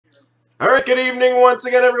Alright, good evening once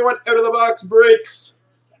again, everyone. Out of the box breaks.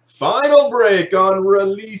 Final break on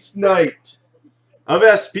release night of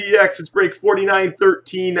SPX. It's break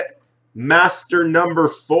 4913, master number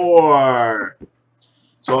 4.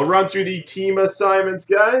 So I'll run through the team assignments,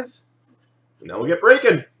 guys, and then we'll get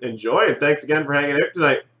breaking. Enjoy, and thanks again for hanging out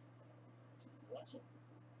tonight.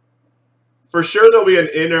 For sure there'll be an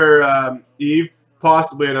inner Eve,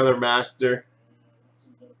 possibly another master.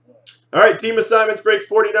 Alright, team assignments break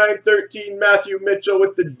 4913. Matthew Mitchell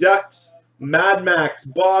with the Ducks, Mad Max,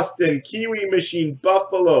 Boston, Kiwi Machine,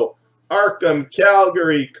 Buffalo, Arkham,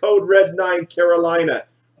 Calgary, Code Red 9, Carolina,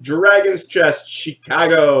 Dragon's Chest,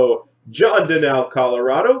 Chicago, John Donnell,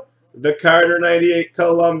 Colorado, The Carter 98,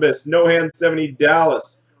 Columbus, No Hand 70,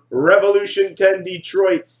 Dallas, Revolution 10,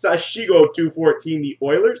 Detroit, Sashigo 214, the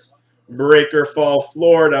Oilers, Breaker Fall,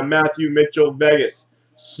 Florida, Matthew Mitchell, Vegas,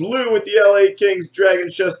 Slew with the LA Kings, Dragon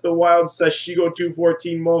Chest, the Wild, Sashigo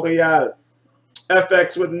 214, Montreal,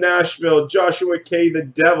 FX with Nashville, Joshua K, the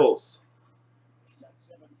Devils,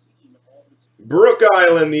 Brook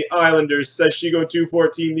Island, the Islanders, Sashigo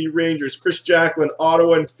 214, the Rangers, Chris Jacklin,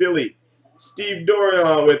 Ottawa and Philly, Steve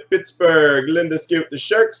Dorian with Pittsburgh, Linda Skate with the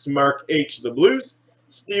Sharks, Mark H, the Blues,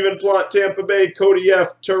 Stephen Plante, Tampa Bay, Cody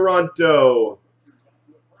F, Toronto,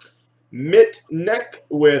 Mitt Neck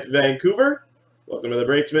with Vancouver. Welcome to the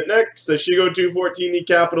breaks, Mitt Neck. Sashigo 214, the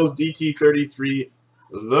Capitals, DT 33,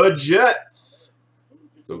 the Jets.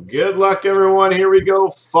 So good luck, everyone. Here we go.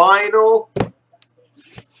 Final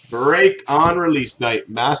break on release night.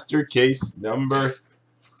 Master case number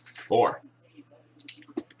 4.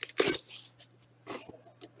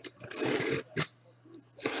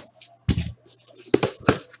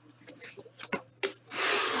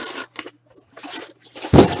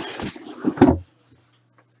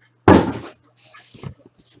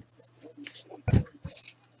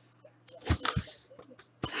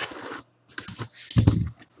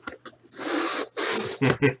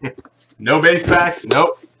 No base packs? Nope.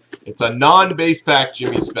 It's a non-base pack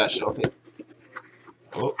Jimmy special.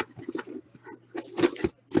 Oh.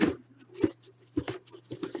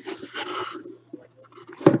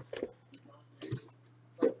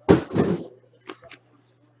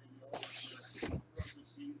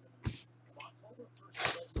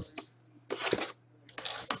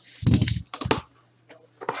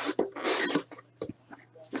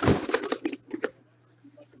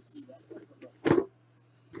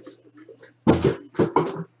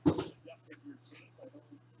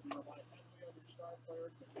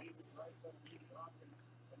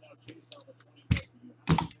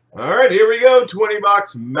 All right, here we go.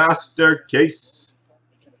 20-box master case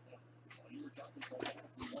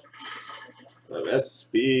of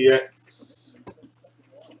SPX.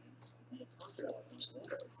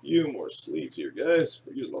 A few more sleeves here, guys.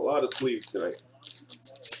 We're using a lot of sleeves tonight.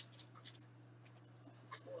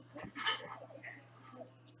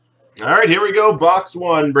 All right, here we go. Box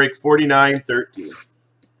 1, break 4913.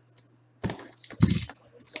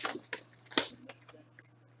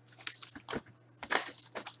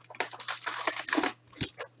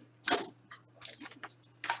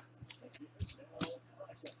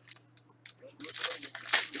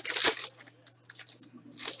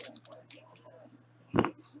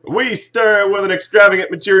 We start with an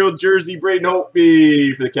extravagant material jersey, Braden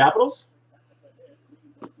Holtby for the Capitals.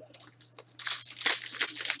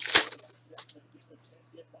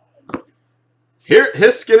 Here,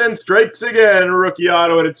 Hiskinen strikes again. Rookie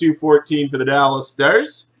auto at a 214 for the Dallas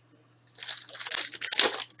Stars.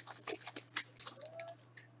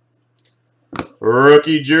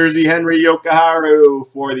 Rookie jersey, Henry Yokoharu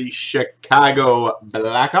for the Chicago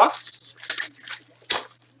Blackhawks.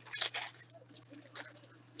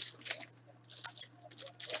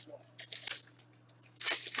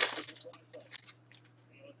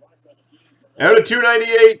 Out of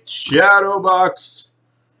 298, Shadow Box,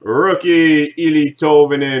 rookie Eli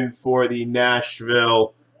Tovinen for the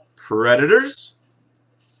Nashville Predators.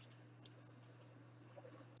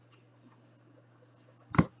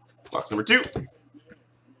 Box number 2.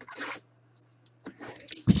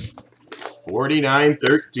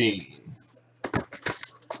 4913.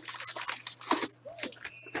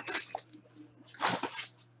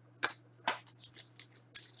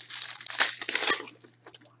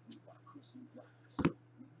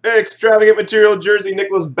 Extravagant material jersey,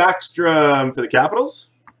 Nicholas Backstrom for the Capitals.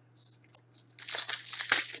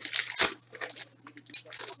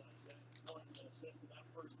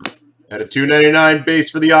 At a 299 base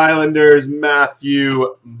for the Islanders,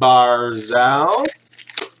 Matthew Barzal.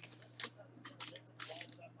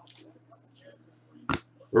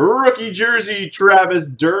 Rookie jersey, Travis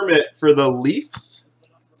Dermott for the Leafs.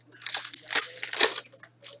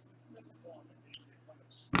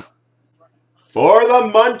 For the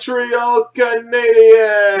Montreal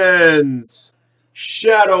Canadiens,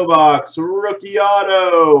 Shadow Box Rookie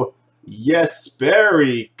Auto,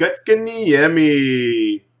 Jesperi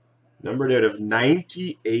Kotkaniemi. Numbered out of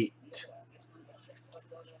 98.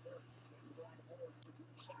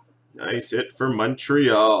 Nice hit for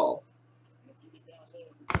Montreal.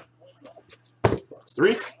 Box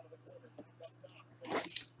 3.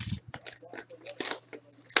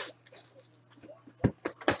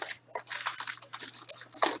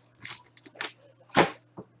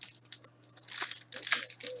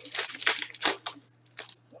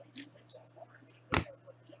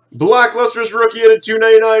 Black Lustrous Rookie at a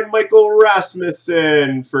 $2.99, Michael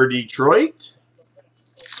Rasmussen for Detroit.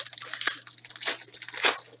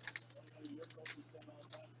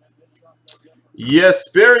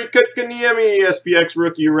 Jesperi Kotkaniemi, SPX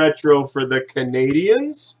Rookie Retro for the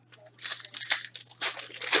Canadiens.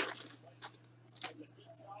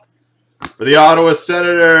 For the Ottawa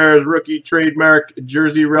Senators, Rookie Trademark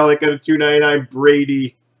Jersey Relic at a $2.99,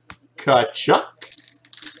 Brady Tkachuk.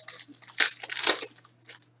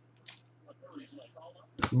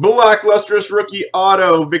 Black Lustrous Rookie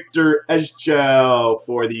Auto, Victor Ejchel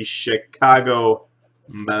for the Chicago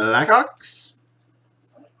Blackhawks.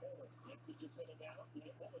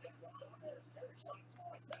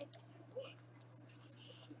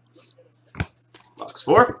 Box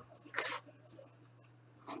 4.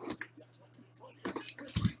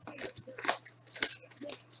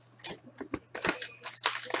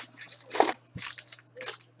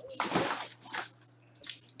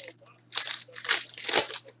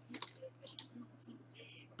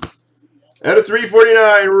 At a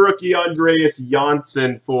 $3.49, rookie Andreas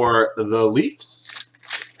Janssen for the Leafs.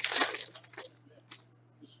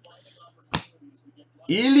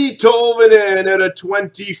 Eeli Tolvanen at a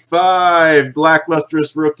 25, Black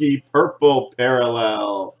Lustrous Rookie Purple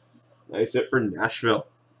Parallel. Nice hit for Nashville.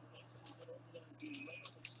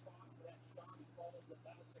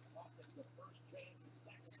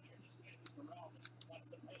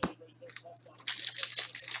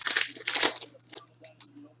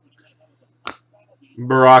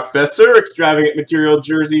 Brock Besser, Extravagant Material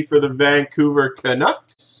Jersey for the Vancouver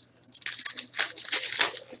Canucks.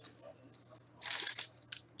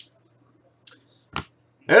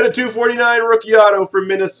 And a $2.49 rookie auto for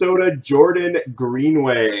Minnesota, Jordan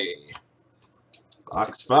Greenway.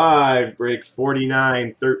 Box 5, break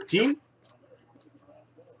 49-13.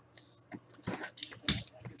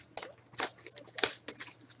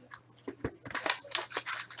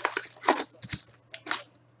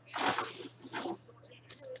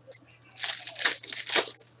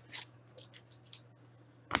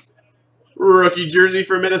 Rookie jersey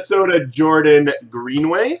for Minnesota, Jordan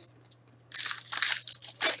Greenway.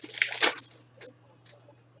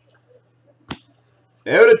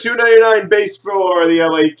 Out of $2.99 base for the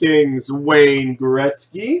LA Kings, Wayne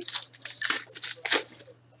Gretzky.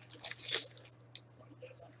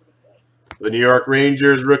 The New York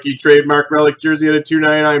Rangers, rookie trademark relic jersey at a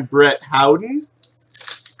 $2.99, Brett Howden.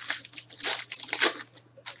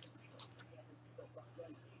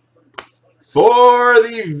 For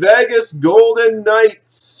the Vegas Golden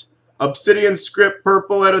Knights, Obsidian Script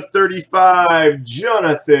Purple at a 35,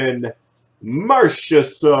 Jonathan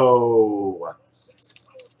Marchessault.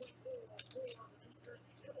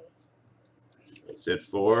 That's it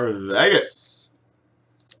for Vegas.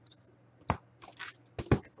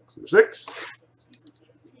 Box number 6.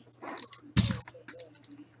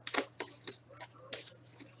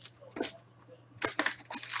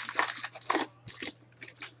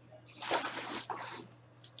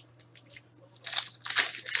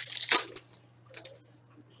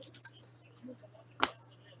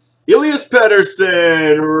 Elias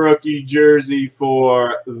Pettersson, rookie jersey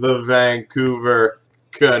for the Vancouver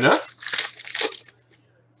Canucks.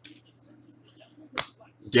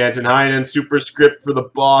 Danton Heinen, superscript for the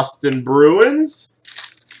Boston Bruins.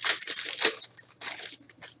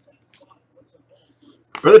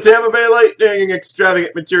 For the Tampa Bay Lightning,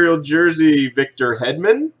 extravagant material jersey, Victor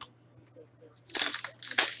Hedman.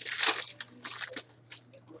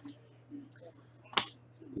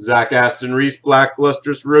 Zach Aston Reese, Black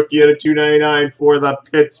Lustrous Rookie at a $2.99 for the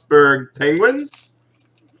Pittsburgh Penguins.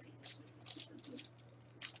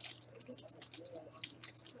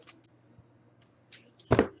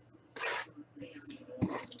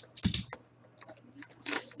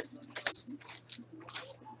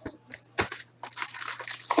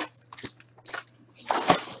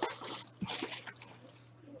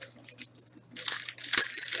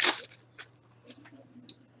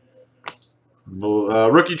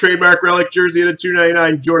 Rookie trademark relic jersey at a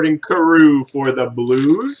 $2.99, Jordan Carew for the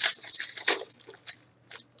Blues.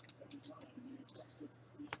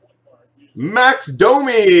 Max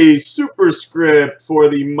Domi, superscript for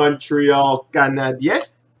the Montreal Canadiens.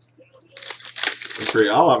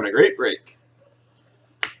 Montreal having a great break.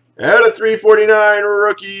 Out of 349,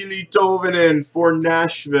 rookie Litovinen for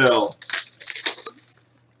Nashville.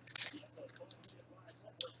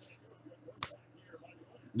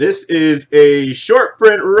 This is a short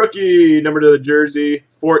print rookie, number to the jersey,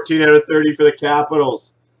 14 out of 30 for the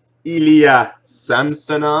Capitals. Ilya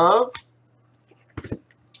Samsonov.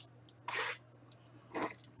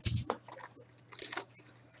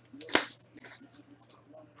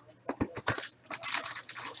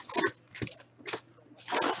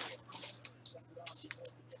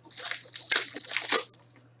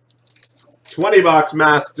 $20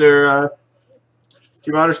 master,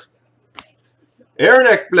 Team Honors. Aaron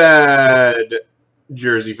Ekblad,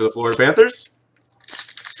 jersey for the Florida Panthers.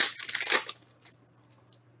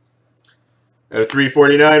 Out of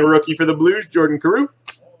 349, rookie for the Blues, Jordan Carew.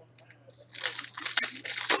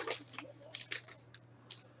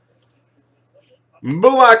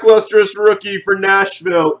 Black lustrous rookie for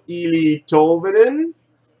Nashville, Eeli Tolvanen.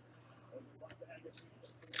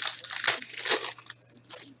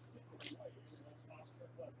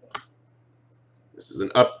 This is an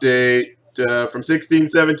update from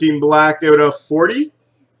 16-17 black out of 40.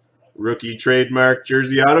 Rookie trademark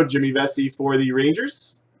jersey auto, Jimmy Vesey for the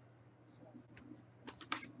Rangers.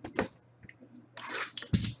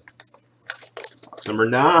 Box number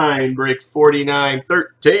 9, break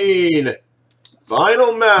 49-13.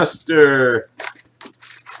 Final master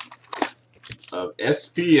of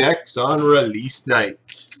SPX on release night.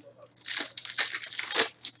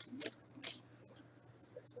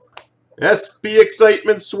 SP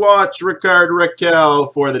Excitement swatch, Ricard Raquel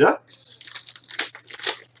for the Ducks.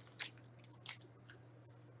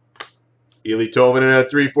 Eeli Tolvanen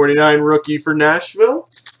at 349, rookie for Nashville.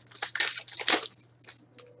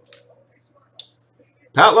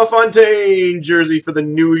 Pat LaFontaine, jersey for the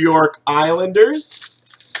New York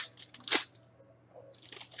Islanders.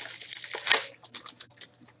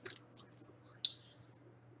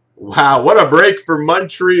 Wow, what a break for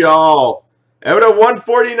Montreal. Out of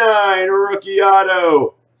 149, rookie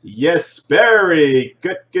auto, Jesperi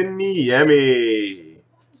Kotkaniemi.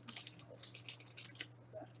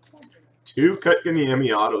 2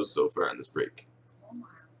 Kotkaniemi autos so far in this break.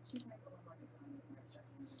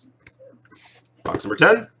 Box number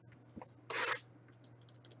 10.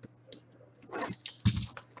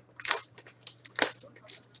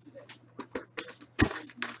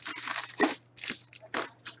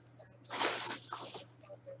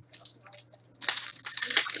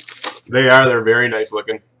 They're very nice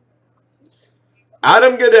looking.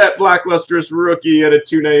 Adam Gaudette, black lustrous rookie at a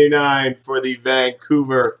 $2.99 for the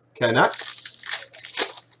Vancouver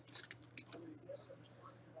Canucks.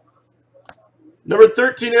 Number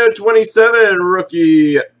 13 out of 27,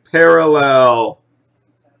 rookie parallel,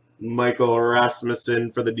 Michael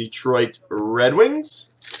Rasmussen for the Detroit Red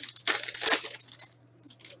Wings.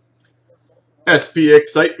 SP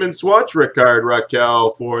Excitement swatch, Ricard Raquel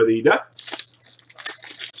for the Ducks.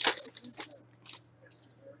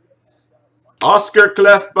 Oscar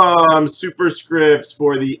Klefbom, superscripts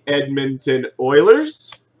for the Edmonton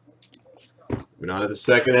Oilers. Moving on to the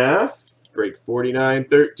second half. Break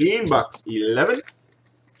 49-13, box 11.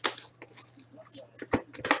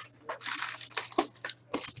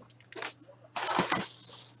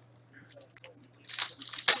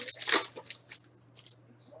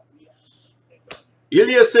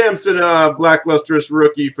 Ilya Samsonov, black lustrous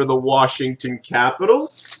rookie for the Washington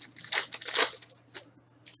Capitals.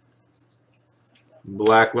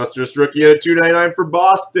 Black lustrous rookie at a $2.99 for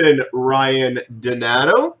Boston, Ryan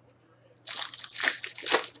Donato.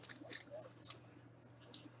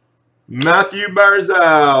 Matthew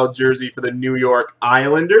Barzal, jersey for the New York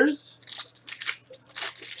Islanders.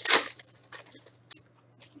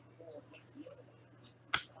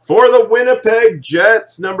 For the Winnipeg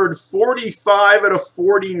Jets, numbered 45 out of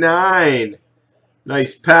 49.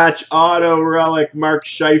 Nice patch auto relic, Mark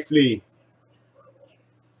Scheifele.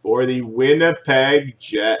 For the Winnipeg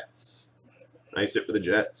Jets. Nice hit for the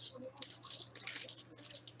Jets.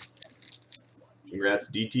 Congrats,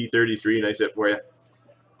 DT33. Nice hit for you.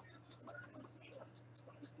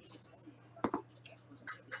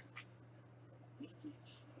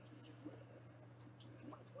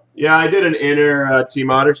 Yeah, I did an inner Team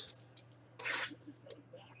Otters.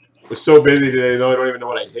 Was so busy today, though, I don't even know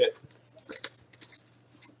what I hit.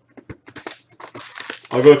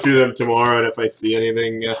 I'll go through them tomorrow, and if I see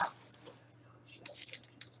anything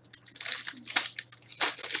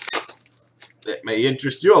that may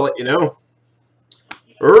interest you, I'll let you know.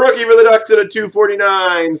 Rookie for the Ducks at a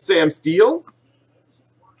 $2.49, Sam Steele.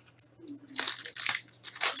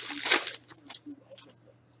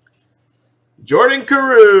 Jordan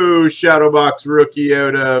Carew, Shadow Box rookie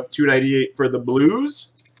out of 298 for the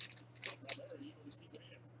Blues.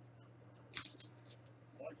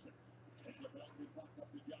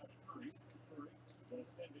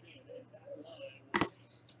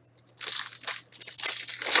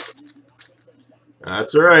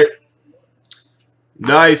 That's right.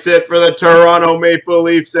 Nice hit for the Toronto Maple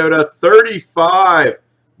Leafs out of 35.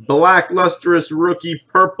 Black lustrous rookie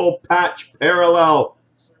purple patch parallel.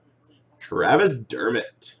 Travis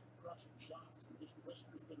Dermott.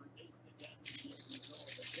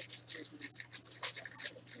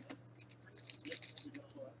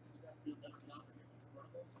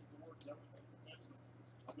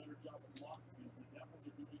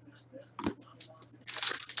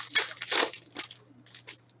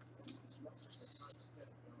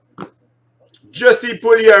 Jesse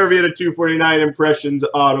Puljujarvi at 249 impressions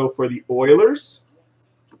auto for the Oilers.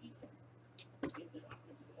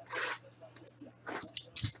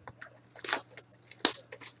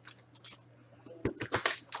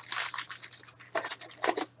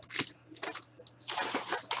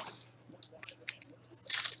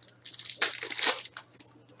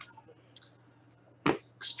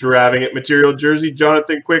 Extravagant material jersey,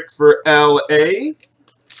 Jonathan Quick for LA.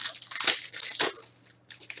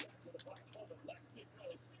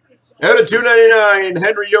 Out of 299,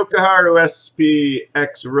 Henry Yokoharu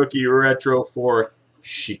SPX rookie retro for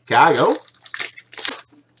Chicago.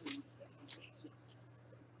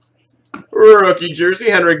 Rookie jersey,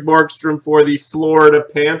 Henrik Borgstrom for the Florida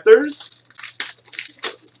Panthers.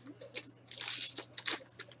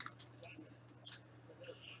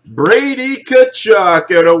 Brady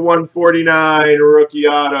Tkachuk out of 149, rookie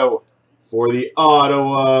auto for the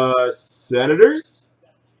Ottawa Senators.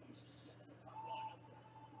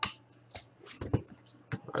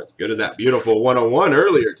 As good as that beautiful 101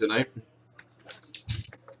 earlier tonight.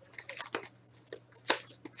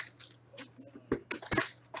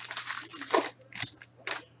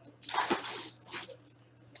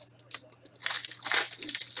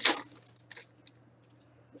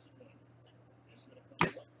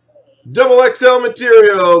 Double XL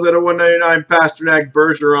materials at a 199 Pasternak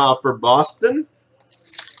Bergeron for Boston.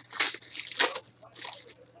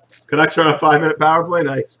 Canucks are on a 5-minute power play.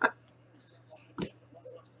 Nice.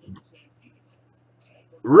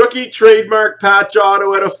 Rookie trademark patch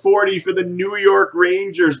auto at a 40 for the New York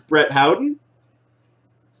Rangers, Brett Howden.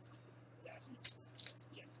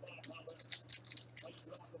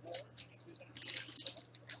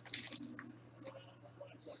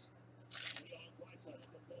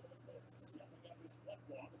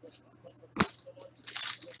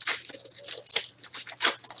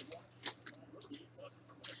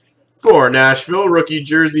 For Nashville, rookie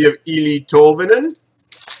jersey of Eeli Tolvanen.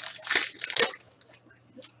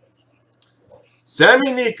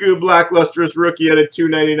 Sami Niku, black lustrous rookie at a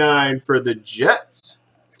 299 for the Jets.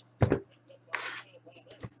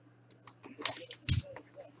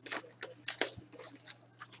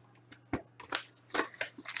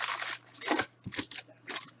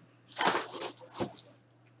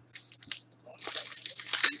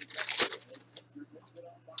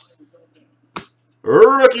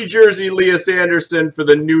 Rookie jersey, Elias Anderson for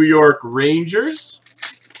the New York Rangers.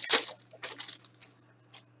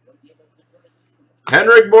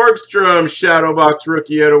 Henrik Borgstrom, Shadow Box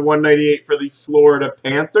rookie out of 198 for the Florida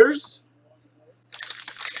Panthers.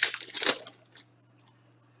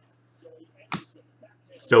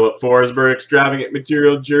 Philip Forsberg, extravagant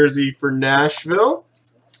material jersey for Nashville.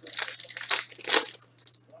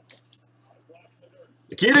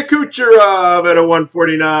 Nikita Kucherov at a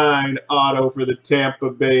 149 auto for the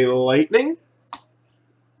Tampa Bay Lightning.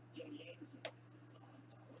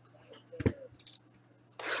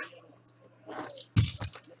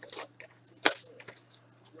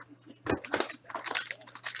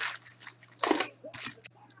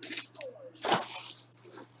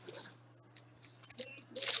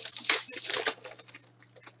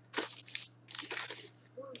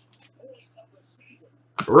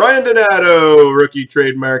 Ryan Donato, rookie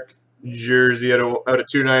trademark jersey out of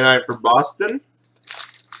 299 for Boston.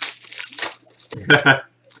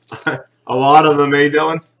 A lot of them, eh,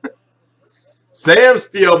 Dylan? Sam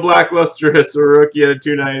Steele, black lustrous rookie out of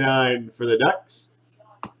 299 for the Ducks.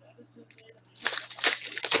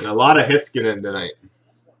 And a lot of Heiskanen tonight.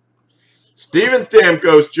 Steven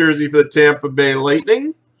Stamkos jersey for the Tampa Bay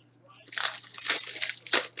Lightning.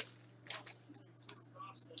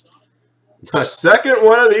 The second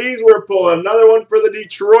one of these, we're pulling another one for the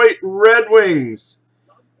Detroit Red Wings.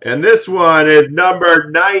 And this one is number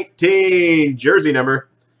 19, jersey number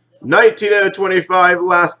 19 out of 25,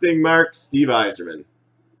 lasting mark, Steve Yzerman.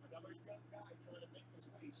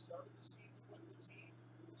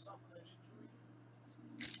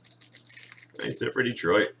 Nice hit for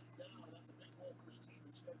Detroit.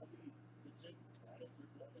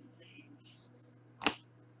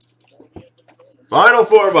 Final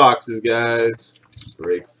 4 boxes, guys.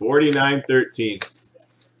 Break 49-13.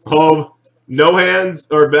 Oh, no hands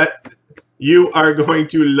or bet. You are going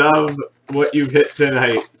to love what you've hit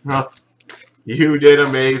tonight. Huh. You did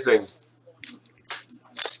amazing.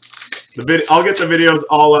 I'll get the videos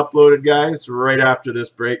all uploaded, guys, right after this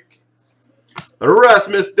break.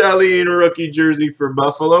 Rasmus Dahlin rookie jersey for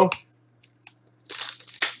Buffalo.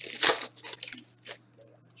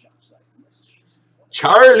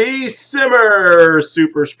 Charlie Simmer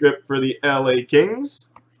superscript for the LA Kings.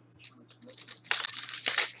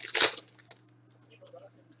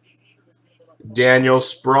 Daniel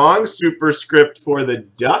Sprong superscript for the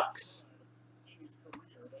Ducks.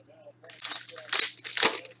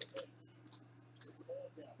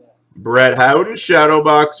 Brett Howden shadow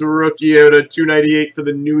box rookie out of 298 for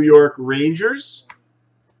the New York Rangers.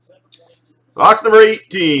 Box number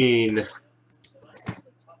 18.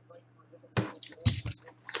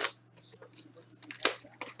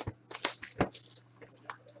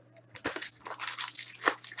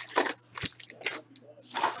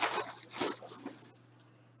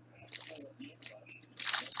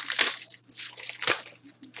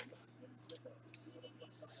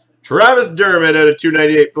 Travis Dermott at a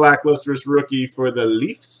 298 Black Lustrous rookie for the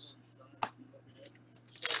Leafs.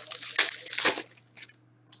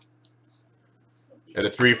 At a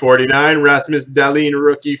 349, Rasmus Dahlin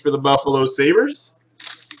rookie for the Buffalo Sabres.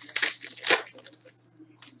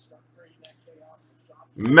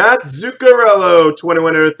 Matt Zuccarello,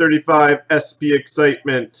 21 out of 35 SP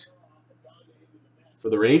Excitement for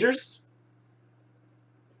the Rangers.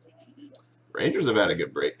 Rangers have had a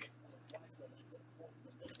good break.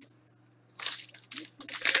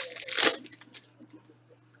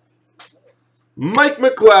 Mike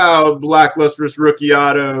McLeod, Black Lustrous rookie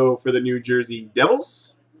auto for the New Jersey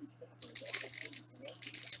Devils.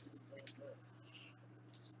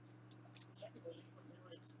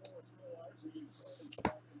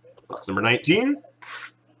 Box number 19.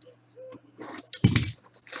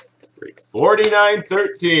 Break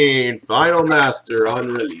 49-13. Final master on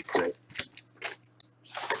release night.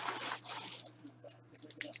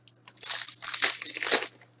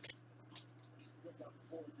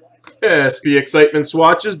 SP Excitement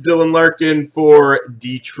swatches. Dylan Larkin for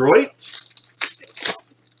Detroit.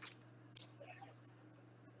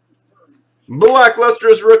 Black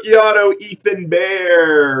Lustrous rookie auto. Ethan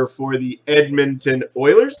Bear for the Edmonton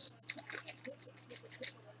Oilers.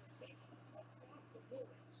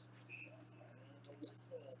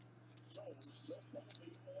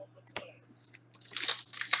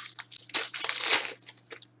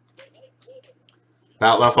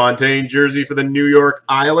 Pat LaFontaine jersey for the New York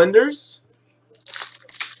Islanders.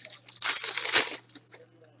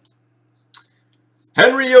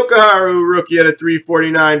 Henry Yokoharu rookie at a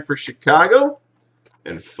 349 for Chicago.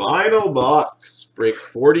 And final box, break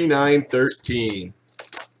 49-13.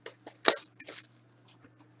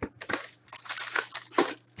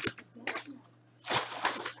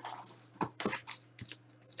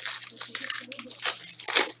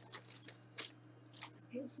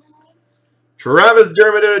 Travis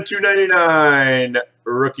Dermott at a 299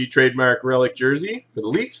 rookie trademark relic jersey for the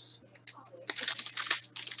Leafs.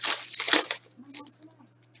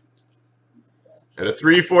 At a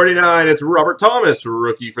 349, it's Robert Thomas,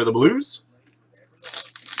 rookie for the Blues.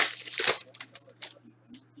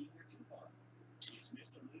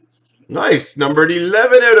 Nice, numbered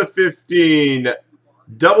 11 out of 15.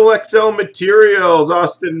 Double XL Materials,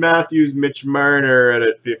 Austin Matthews, Mitch Marner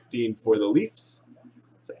at 15 for the Leafs.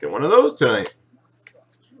 Second one of those tonight.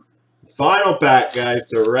 Final pack, guys,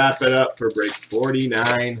 to wrap it up for break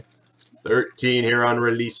 49-13 here on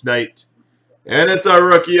release night. And it's a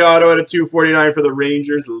rookie auto at a 249 for the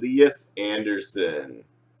Rangers, Elias Anderson.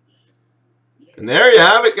 And there you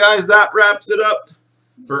have it, guys. That wraps it up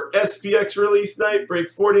for SPX release night,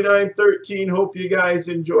 break 49-13. Hope you guys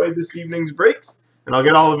enjoyed this evening's breaks. And I'll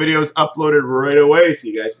get all the videos uploaded right away so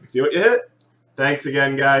you guys can see what you hit. Thanks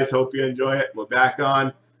again, guys. Hope you enjoy it. We're back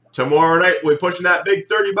on tomorrow night. We're pushing that big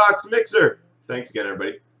 30-box mixer. Thanks again,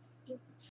 everybody.